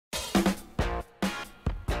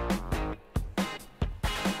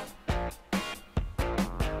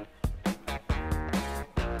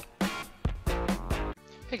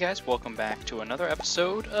Hey guys, welcome back to another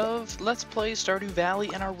episode of Let's Play Stardew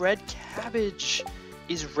Valley, and our red cabbage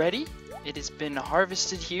is ready. It has been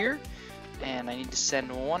harvested here, and I need to send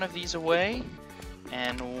one of these away,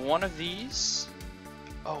 and one of these...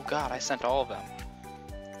 Oh god, I sent all of them.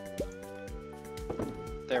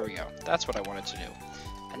 There we go, that's what I wanted to do.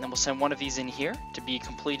 And then we'll send one of these in here to be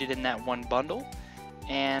completed in that one bundle.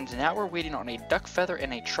 And now we're waiting on a duck feather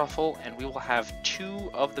and a truffle, and we will have 2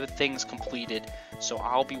 of the things completed. So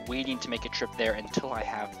I'll be waiting to make a trip there until I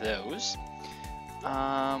have those.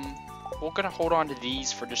 We're gonna hold on to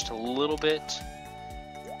these for just a little bit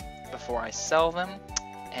before I sell them,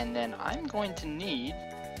 and then I'm going to need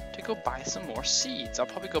to go buy some more seeds. I'll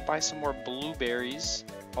probably go buy some more blueberries,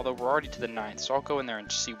 although we're already to the 9th, so I'll go in there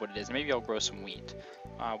and see what it is. Maybe I'll grow some wheat.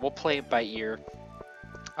 We'll play it by ear.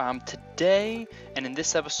 Today, and in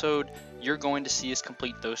this episode, you're going to see us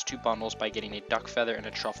complete those 2 bundles by getting a duck feather and a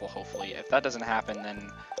truffle, hopefully. If that doesn't happen, then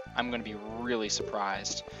I'm going to be really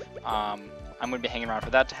surprised. I'm going to be hanging around for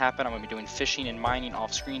that to happen. I'm going to be doing fishing and mining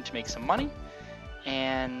off screen to make some money.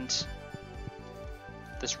 And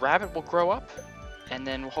this rabbit will grow up, and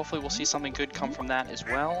then hopefully we'll see something good come from that as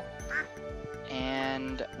well.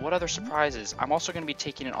 And what other surprises? I'm also going to be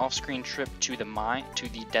taking an off-screen trip to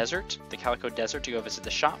the desert, the Calico Desert, to go visit the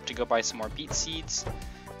shop, to go buy some more beet seeds,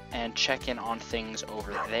 and check in on things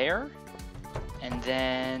over there. And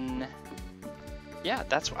then, yeah,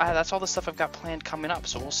 that's all the stuff I've got planned coming up.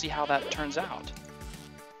 So we'll see how that turns out.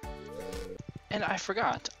 And I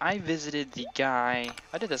forgot, I visited the guy.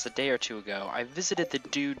 I did this a day or 2 ago. I visited the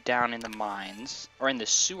dude down in the mines, or in the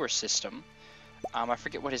sewer system. I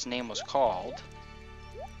forget what his name was called,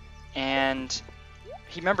 and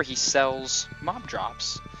he sells mob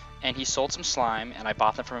drops, and he sold some slime, and I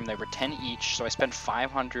bought them from him. They were 10 each, so I spent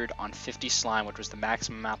 500 on 50 slime, which was the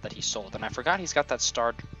maximum amount that he sold. And I forgot he's got that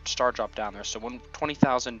star drop down there, so when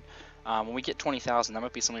 20,000, when we get 20,000, that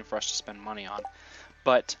might be something for us to spend money on.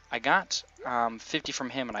 But I got 50 from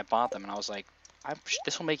him, and I bought them, and I was like,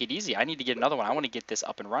 this will make it easy. I need to get another one. I want to get this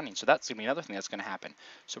up and running. So that's going to be another thing that's going to happen.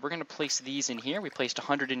 So we're going to place these in here. We placed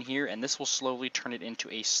 100 in here, and this will slowly turn it into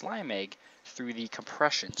a slime egg through the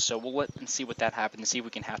compression. So we'll let and see what that happens and see if we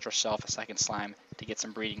can hatch ourselves a second slime to get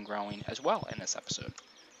some breeding growing as well in this episode.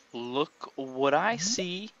 Look what I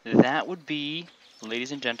see. That would be,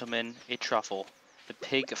 ladies and gentlemen, a truffle. The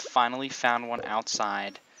pig finally found one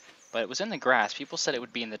outside, but it was in the grass. People said it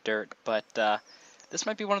would be in the dirt, but this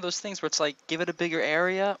might be one of those things where it's like, give it a bigger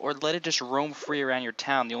area or let it just roam free around your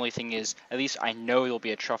town. The only thing is, at least I know there'll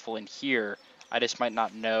be a truffle in here. I just might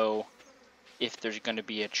not know if there's going to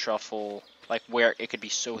be a truffle, like where it could be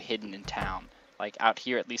so hidden in town. Like out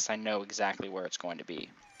here, at least I know exactly where it's going to be.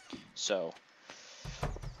 So,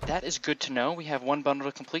 that is good to know. We have 1 bundle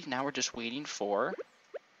to complete. Now we're just waiting for...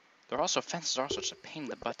 Fences are also just a pain in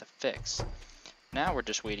the butt to fix. Now we're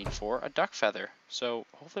just waiting for a duck feather. So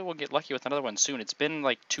hopefully we'll get lucky with another one soon. It's been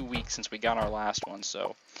like 2 weeks since we got our last one,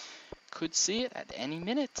 so could see it at any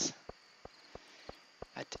minute.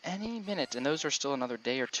 At any minute, and those are still another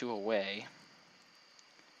day or 2 away.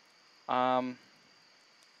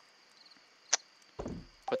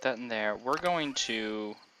 Put that in there. We're going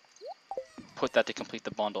to put that to complete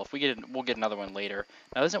the bundle. If we get it, we'll get another one later.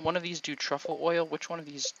 Now, doesn't one of these do truffle oil? Which one of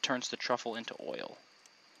these turns the truffle into oil?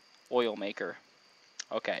 Oil maker.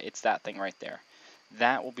 Okay, it's that thing right there.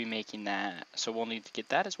 That will be making that, so we'll need to get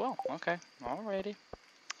that as well. Okay, alrighty.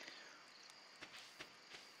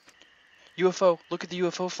 UFO, look at the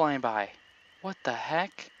UFO flying by. What the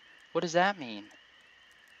heck? What does that mean?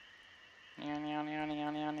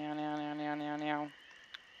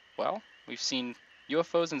 Well, we've seen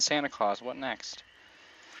UFOs and Santa Claus. What next?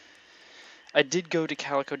 I did go to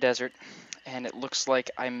Calico Desert, and it looks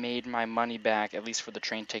like I made my money back, at least for the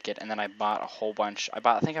train ticket, and then I bought a whole bunch.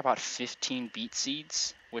 I think I bought 15 beet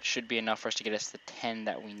seeds, which should be enough for us to get us the 10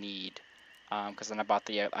 that we need, because then I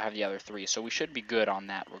have the other 3, so we should be good on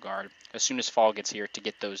that regard as soon as fall gets here to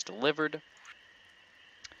get those delivered.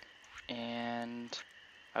 And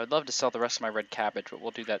I would love to sell the rest of my red cabbage, but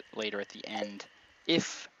we'll do that later at the end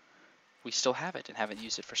if we still have it and haven't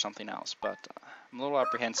used it for something else. But I'm a little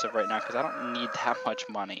apprehensive right now because I don't need that much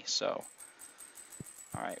money, so...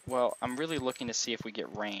 Alright, well, I'm really looking to see if we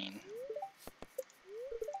get rain.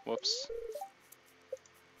 Whoops.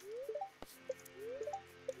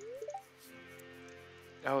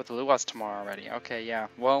 Oh, the luau's tomorrow already. Okay, yeah.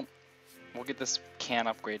 Well, we'll get this can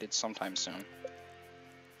upgraded sometime soon.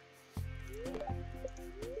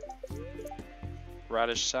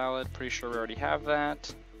 Radish salad, pretty sure we already have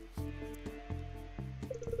that.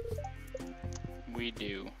 We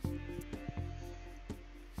do.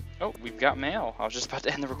 Oh, we've got mail. I was just about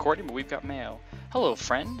to end the recording, but we've got mail. Hello,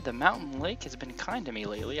 friend. The mountain lake has been kind to me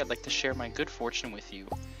lately. I'd like to share my good fortune with you.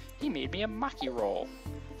 He made me a maki roll.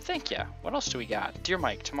 Thank ya. What else do we got? Dear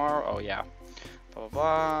Mike, tomorrow... Oh, yeah. Blah, blah,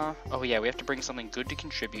 blah. Oh, yeah, we have to bring something good to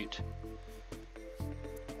contribute.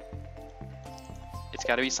 It's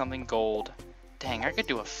got to be something gold. Dang, I could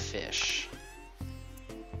do a fish.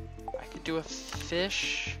 I could do a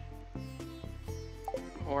fish.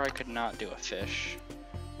 Or I could not do a fish.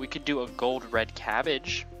 We could do a gold red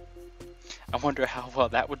cabbage. I wonder how well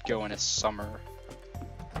that would go in a summer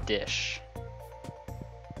dish.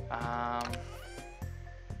 None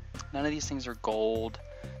of these things are gold.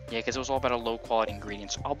 Yeah, because it was all about a low quality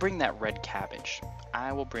ingredient. So I'll bring that red cabbage.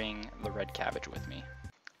 I will bring the red cabbage with me.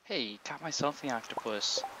 Hey, got myself the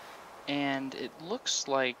octopus. And it looks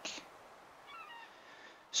like...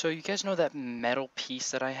 So you guys know that metal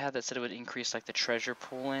piece that I had that said it would increase like the treasure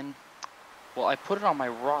pool in? Well, I put it on my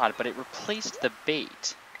rod, but it replaced the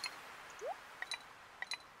bait.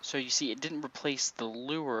 So you see, it didn't replace the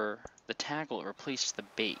lure, the tackle, it replaced the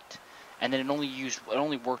bait. And then it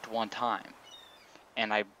only worked one time.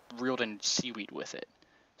 And I reeled in seaweed with it.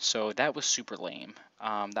 So that was super lame.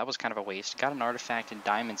 That was kind of a waste. Got an artifact and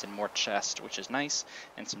diamonds and more chests, which is nice,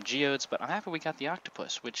 and some geodes, but I'm happy we got the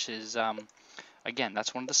octopus, which is, again,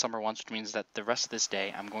 that's one of the summer ones, which means that the rest of this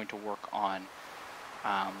day I'm going to work on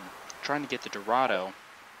trying to get the Dorado.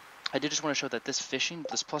 I did just want to show that this fishing,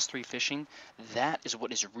 this +3 fishing, that is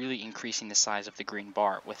what is really increasing the size of the green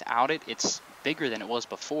bar. Without it, it's bigger than it was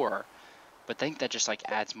before, but I think that just like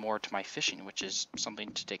adds more to my fishing, which is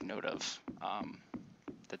something to take note of.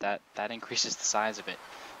 That increases the size of it.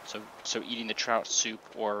 So eating the trout soup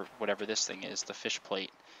or whatever this thing is, the fish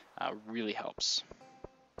plate, really helps.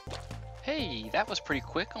 Hey, that was pretty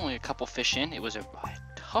quick. Only a couple fish in. It was a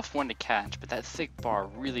tough one to catch, but that thick bar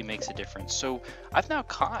really makes a difference. So I've now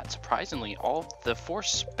caught, surprisingly, all the 4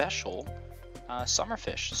 special summer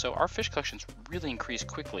fish. So our fish collection's really increased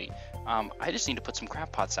quickly. I just need to put some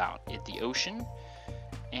crab pots out in the ocean,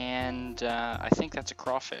 and I think that's a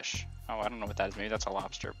crawfish. Oh, I don't know what that is. Maybe that's a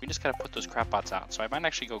lobster. We just gotta put those crab pots out. So I might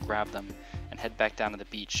actually go grab them and head back down to the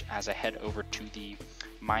beach as I head over to the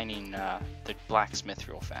mining, the blacksmith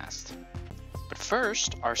real fast. But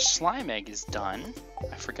first, our slime egg is done.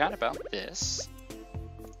 I forgot about this.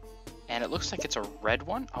 And it looks like it's a red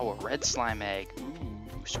one. Oh, a red slime egg.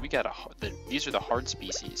 Ooh, so we got these are the hard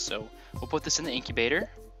species. So we'll put this in the incubator,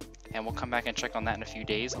 and we'll come back and check on that in a few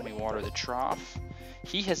days. Let me water the trough.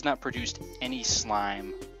 He has not produced any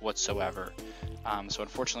slime whatsoever. So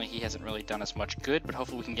unfortunately, he hasn't really done us much good, but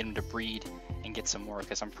hopefully we can get him to breed and get some more,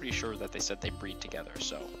 because I'm pretty sure that they said they breed together.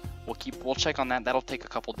 So we'll check on that. That'll take a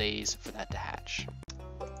couple days for that to hatch.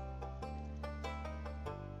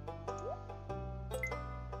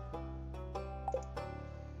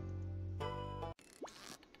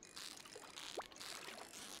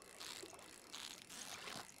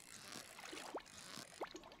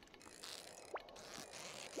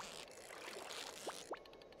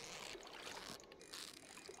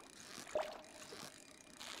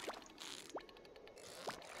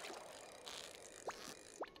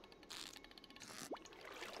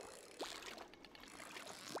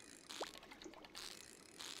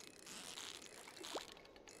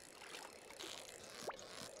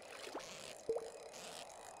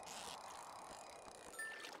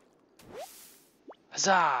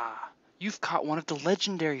 Huzzah! You've caught one of the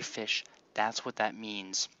legendary fish. That's what that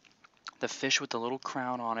means. The fish with the little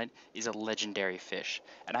crown on it is a legendary fish.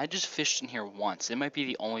 And I just fished in here once. It might be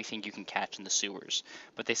the only thing you can catch in the sewers.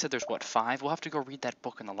 But they said there's, what, 5? We'll have to go read that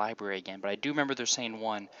book in the library again. But I do remember they're saying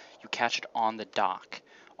one, you catch it on the dock,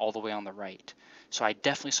 all the way on the right. So I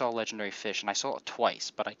definitely saw a legendary fish, and I saw it twice,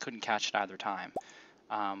 but I couldn't catch it either time.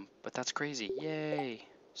 But that's crazy. Yay!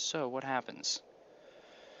 So, what happens?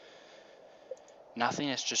 Nothing,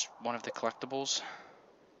 it's just one of the collectibles.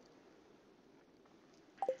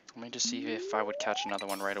 Let me just see if I would catch another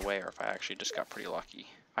one right away, or if I actually just got pretty lucky.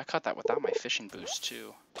 I caught that without my fishing boost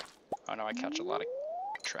too. Oh no, I catch a lot of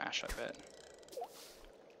trash, I bet.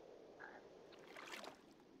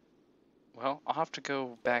 Well, I'll have to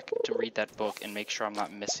go back to read that book and make sure I'm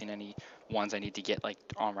not missing any ones I need to get like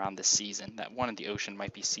around this season. That one in the ocean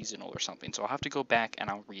might be seasonal or something, so I'll have to go back and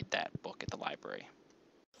I'll read that book at the library.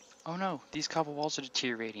 Oh no, these cobble walls are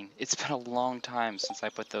deteriorating. It's been a long time since I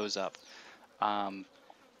put those up.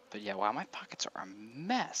 But yeah, wow, my pockets are a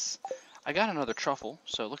mess. I got another truffle,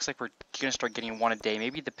 so it looks like we're gonna start getting one a day.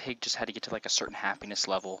 Maybe the pig just had to get to like a certain happiness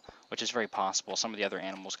level, which is very possible. Some of the other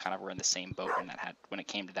animals kind of were in the same boat when it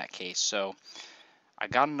came to that case. So I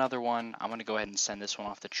got another one. I'm gonna go ahead and send this one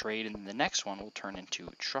off the trade, and then the next one will turn into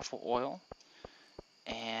truffle oil.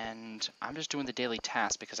 and I'm just doing the daily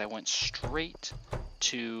task because I went straight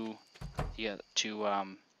to the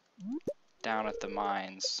down at the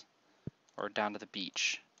mines, or down to the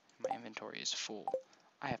beach. My inventory is full.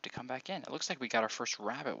 I have to come back in. It looks like we got our first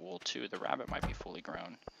rabbit wool too. The rabbit might be fully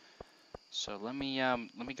grown. So let me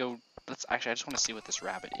go. Let's actually. I just want to see what this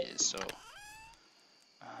rabbit is. So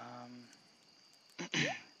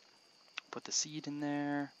put the seed in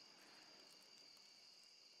there,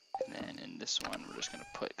 and then in this one we're just gonna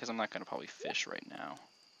put, because I'm not gonna probably fish right now.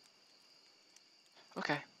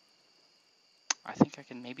 Okay. I think I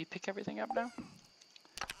can maybe pick everything up now.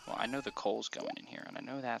 Well, I know the coal's going in here, and I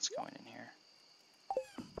know that's going in here.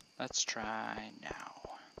 Let's try now.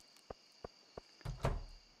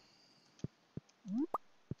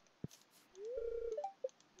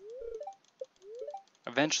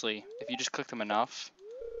 Eventually, if you just click them enough,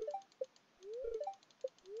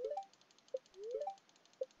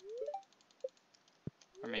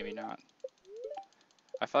 or maybe not.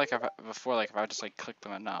 I feel like before, like if I just like click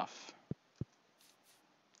them enough.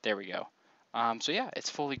 There we go. So yeah, it's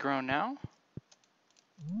fully grown now.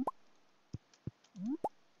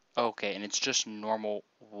 Okay, and it's just normal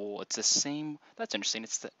wool. It's the same. That's interesting.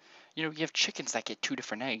 It's the, you know, you have chickens that get 2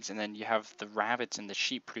 different eggs, and then you have the rabbits and the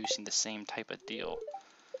sheep producing the same type of deal.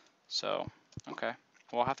 So, okay.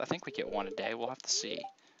 We'll have to, I think we get 1 a day. We'll have to see.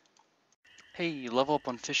 Hey, level up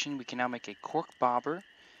on fishing. We can now make a cork bobber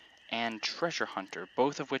and treasure hunter,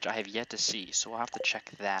 both of which I have yet to see. So we'll have to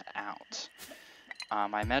check that out.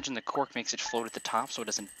 I imagine the cork makes it float at the top, so it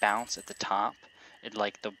doesn't bounce at the top. It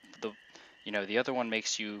like you know, the other one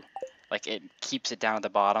makes you, like, it keeps it down at the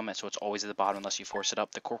bottom, and so it's always at the bottom unless you force it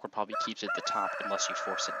up. The cork would probably keeps it at the top unless you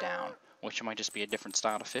force it down, which might just be a different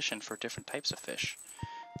style of fishing for different types of fish,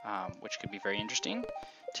 which could be very interesting.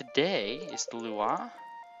 Today is the Lua.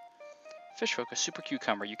 Fish Focus Super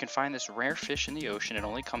Cucumber. You can find this rare fish in the ocean. It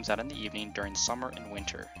only comes out in the evening during summer and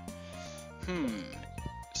winter.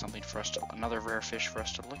 Something for us to, another rare fish for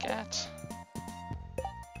us to look at.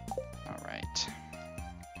 Alright.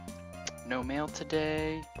 No mail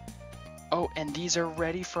today. Oh, and these are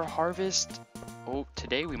ready for harvest. Oh,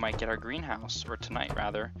 today we might get our greenhouse, or tonight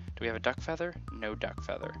rather. Do we have a duck feather? No duck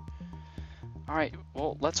feather. Alright,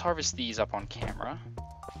 well, let's harvest these up on camera,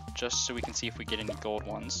 just so we can see if we get any gold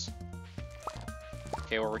ones.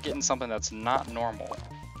 Okay, well, we're getting something that's not normal.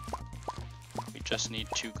 We just need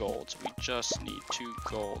 2 golds. We just need 2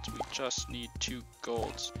 golds. We just need 2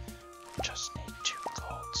 golds. We just need 2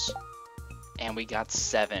 golds. And we got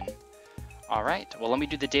 7. Alright, well, let me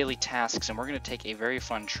do the daily tasks, and we're going to take a very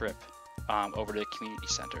fun trip over to the community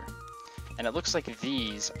center. And it looks like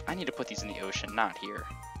these, I need to put these in the ocean, not here.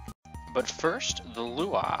 But first, the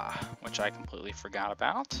Lua, which I completely forgot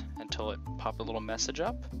about until it popped a little message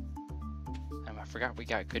up. And I forgot we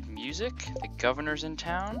got good music. The governor's in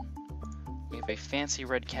town. We have a fancy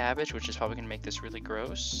red cabbage, which is probably going to make this really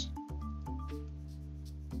gross.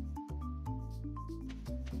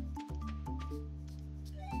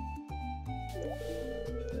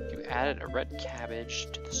 You added a red cabbage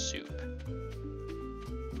to the soup.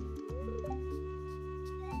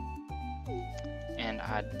 And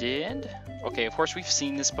I did. Okay, of course we've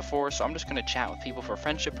seen this before, so I'm just going to chat with people for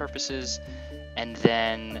friendship purposes, and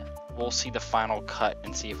then we'll see the final cut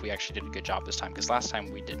and see if we actually did a good job this time, because last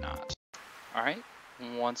time we did not. Alright,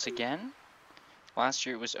 once again, last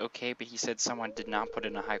year it was okay, but he said someone did not put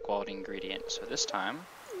in a high quality ingredient, so this time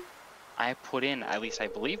I put in, at least I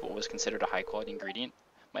believe, what was considered a high quality ingredient.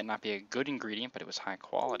 Might not be a good ingredient, but it was high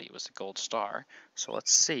quality. It was the gold star. So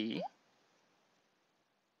let's see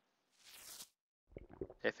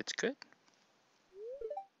if it's good.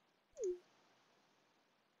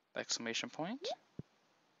 Exclamation point.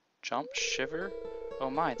 Jump, shiver. Oh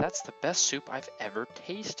my, that's the best soup I've ever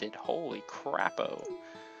tasted. Holy crapo.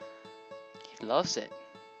 He loves it.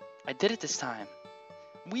 I did it this time.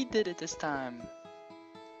 We did it this time.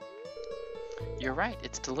 You're right,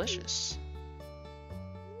 it's delicious.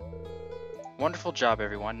 Wonderful job,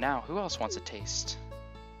 everyone. Now, who else wants a taste?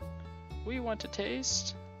 We want to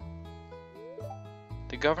taste.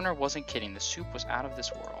 The governor wasn't kidding. The soup was out of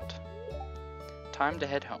this world. Time to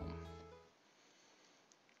head home.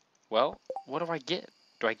 Well, what do I get?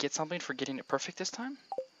 Do I get something for getting it perfect this time?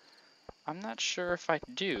 I'm not sure if I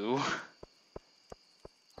do.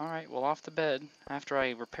 Alright, well, off to bed after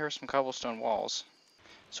I repair some cobblestone walls.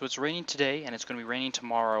 So it's raining today, and it's going to be raining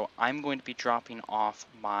tomorrow. I'm going to be dropping off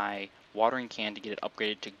my watering can to get it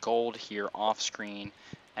upgraded to gold here off screen,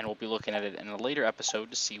 and we'll be looking at it in a later episode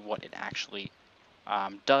to see what it actually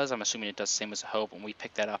does. I'm assuming it does the same as a hoe. When we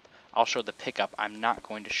pick that up, I'll show the pickup. I'm not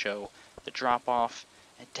going to show the drop off,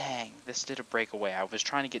 Dang, this did a breakaway. I was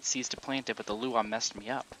trying to get seeds to plant it, but the luau messed me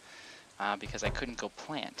up because I couldn't go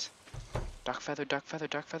plant. Duck feather, duck feather,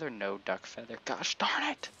 duck feather. No duck feather. Gosh darn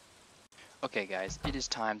it! Okay, guys, it is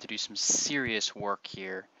time to do some serious work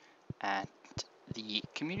here at the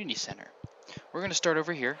community center. We're going to start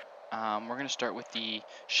over here. We're going to start with the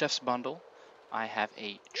chef's bundle. I have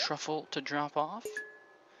a truffle to drop off,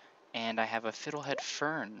 and I have a fiddlehead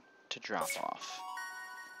fern to drop off.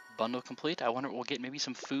 Bundle complete. I wonder we'll get maybe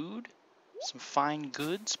some food, some fine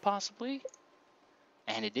goods possibly.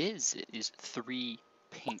 And it is 3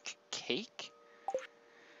 pink cake.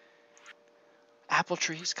 Apple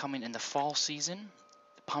trees coming in the fall season.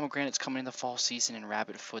 The pomegranates coming in the fall season, and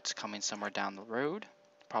rabbit foot's coming somewhere down the road,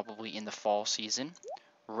 probably in the fall season.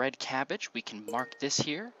 Red cabbage, we can mark this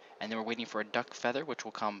here, and then we're waiting for a duck feather, which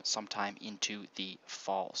will come sometime into the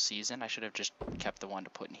fall season. I should have just kept the one to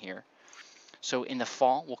put in here. So in the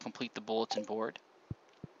fall, we'll complete the bulletin board.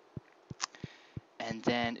 And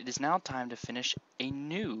then it is now time to finish a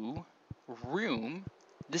new room.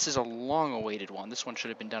 This is a long-awaited one. This one should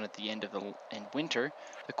have been done at the end of in winter.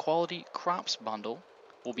 The quality crops bundle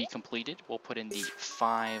will be completed. We'll put in the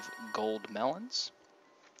 5 gold melons.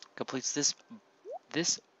 Completes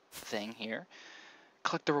this thing here.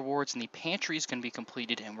 Collect the rewards, and the pantry is going to be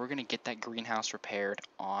completed, and we're going to get that greenhouse repaired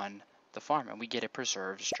on the farm, and we get a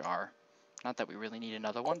preserves jar. Not that we really need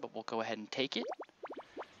another one, but we'll go ahead and take it.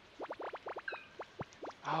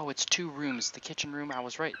 Oh, it's 2 rooms. The kitchen room, I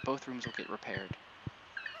was right. Both rooms will get repaired.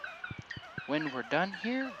 When we're done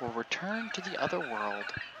here, we'll return to the other world.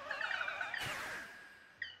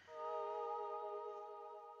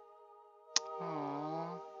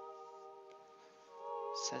 Aww.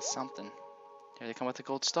 Says something. Here they come with the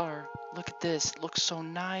gold star. Look at this. It looks so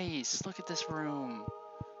nice. Look at this room.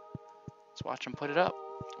 Let's watch them put it up.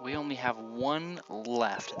 We only have 1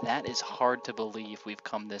 left. That is hard to believe we've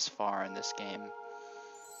come this far in this game.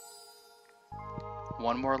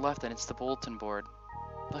 1 more left and it's the bulletin board.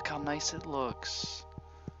 Look how nice it looks.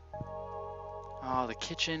 Oh, the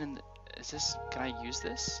kitchen and is this, can I use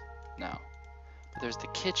this? No. But there's the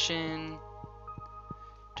kitchen.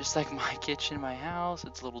 Just like my kitchen, my house.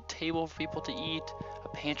 It's a little table for people to eat. A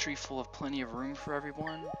pantry full of plenty of room for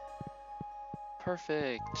everyone.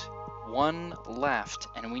 Perfect. 1 left,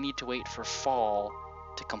 and we need to wait for fall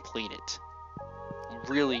to complete it.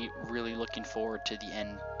 Really, really looking forward to the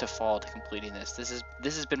end, to fall, to completing this. This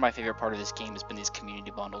has been my favorite part of this game, has been these community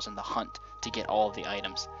bundles and the hunt to get all of the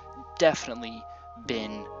items. Definitely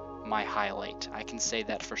been my highlight. I can say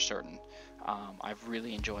that for certain. I've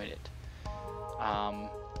really enjoyed it.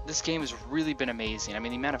 This game has really been amazing. I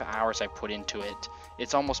mean, the amount of hours I put into it,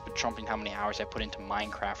 it's almost been trumping how many hours I put into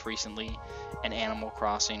Minecraft recently and Animal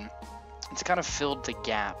Crossing. It's kind of filled the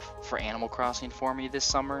gap for Animal Crossing for me this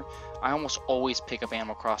summer. I almost always pick up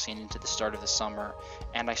Animal Crossing into the start of the summer,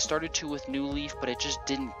 and I started to with New Leaf, but it just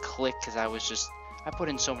didn't click because I put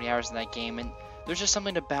in so many hours in that game, and there's just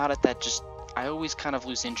something about it that just, I always kind of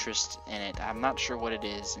lose interest in it. I'm not sure what it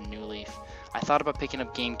is in New Leaf. I thought about picking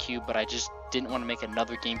up GameCube, but I just didn't want to make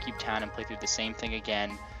another GameCube town and play through the same thing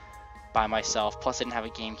again by myself. Plus, I didn't have a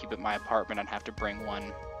GameCube at my apartment. I'd have to bring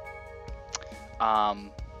one.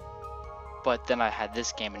 But then I had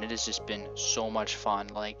this game, and it has just been so much fun.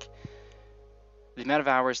 Like, the amount of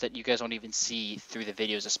hours that you guys don't even see through the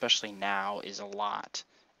videos, especially now, is a lot.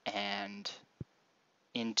 And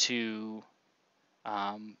into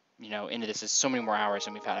this is so many more hours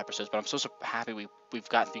than we've had episodes. But I'm so happy we've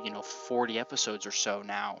got through 40 episodes or so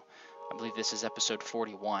now. I believe this is episode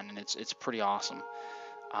 41, and it's pretty awesome.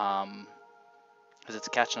 Because it's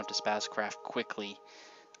catching up to Spazcraft quickly.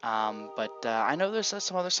 But I know there's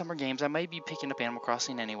some other summer games. I might be picking up Animal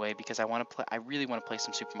Crossing anyway because I really want to play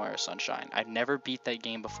some Super Mario Sunshine. I'd never beat that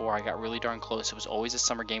game before. I got really darn close. It was always a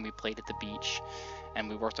summer game we played at the beach, and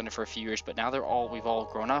we worked on it for a few years. But now we've all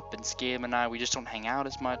grown up, and Scam and I, we just don't hang out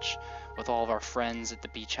as much with all of our friends at the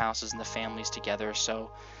beach houses and the families together.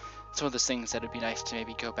 So it's one of those things that would be nice to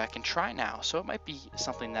maybe go back and try now. So it might be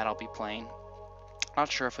something that I'll be playing. Not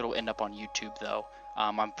sure if it'll end up on YouTube though.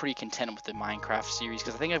 I'm pretty content with the Minecraft series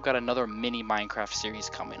because I think I've got another mini Minecraft series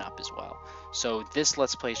coming up as well. So this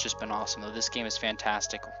Let's Play has just been awesome though. This game is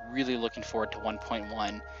fantastic. Really looking forward to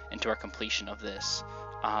 1.1 and to our completion of this.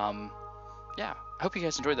 Yeah, I hope you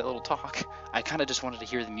guys enjoyed that little talk. I kind of just wanted to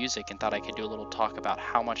hear the music and thought I could do a little talk about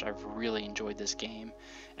how much I've really enjoyed this game.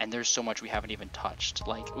 And there's so much we haven't even touched.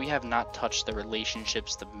 Like, we have not touched the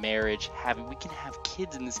relationships, the marriage, we can have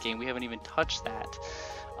kids in this game. We haven't even touched that.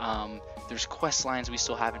 There's quest lines we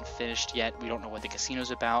still haven't finished yet. We don't know what the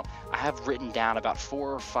casino's about. I have written down about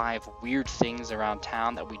 4 or 5 weird things around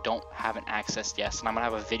town that we haven't accessed yet, and I'm gonna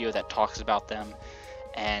have a video that talks about them.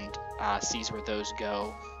 and sees where those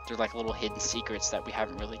go. They're like little hidden secrets that we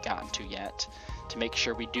haven't really gotten to yet, to make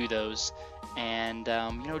sure we do those. And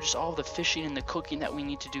you know, just all the fishing and the cooking that we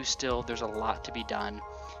need to do still. There's a lot to be done,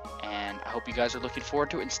 and I hope you guys are looking forward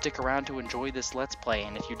to it and stick around to enjoy this Let's Play.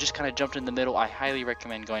 And if you just kind of jumped in the middle, I highly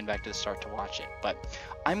recommend going back to the start to watch it. But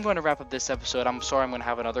I'm going to wrap up this episode. I'm sorry I'm going to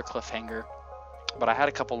have another cliffhanger, but I had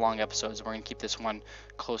a couple long episodes. We're going to keep this one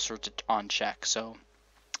closer to on check. So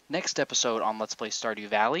next episode on Let's Play Stardew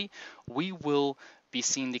Valley, we will be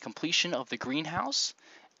seeing the completion of the greenhouse,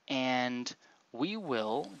 and we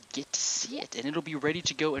will get to see it, and it'll be ready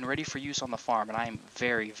to go and ready for use on the farm, and I am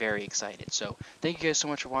very, very excited. So thank you guys so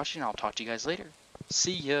much for watching. I'll talk to you guys later.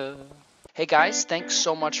 See ya. Hey guys, thanks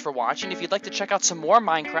so much for watching. If you'd like to check out some more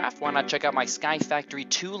Minecraft, why not check out my Sky Factory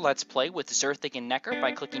 2 Let's Play with Zerthig and Necker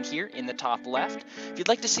by clicking here in the top left. If you'd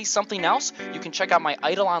like to see something else, you can check out my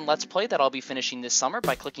Eidolon Let's Play that I'll be finishing this summer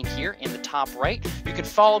by clicking here in the top right. You can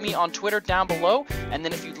follow me on Twitter down below, and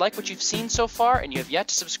then if you'd like what you've seen so far and you have yet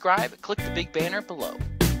to subscribe, click the big banner below.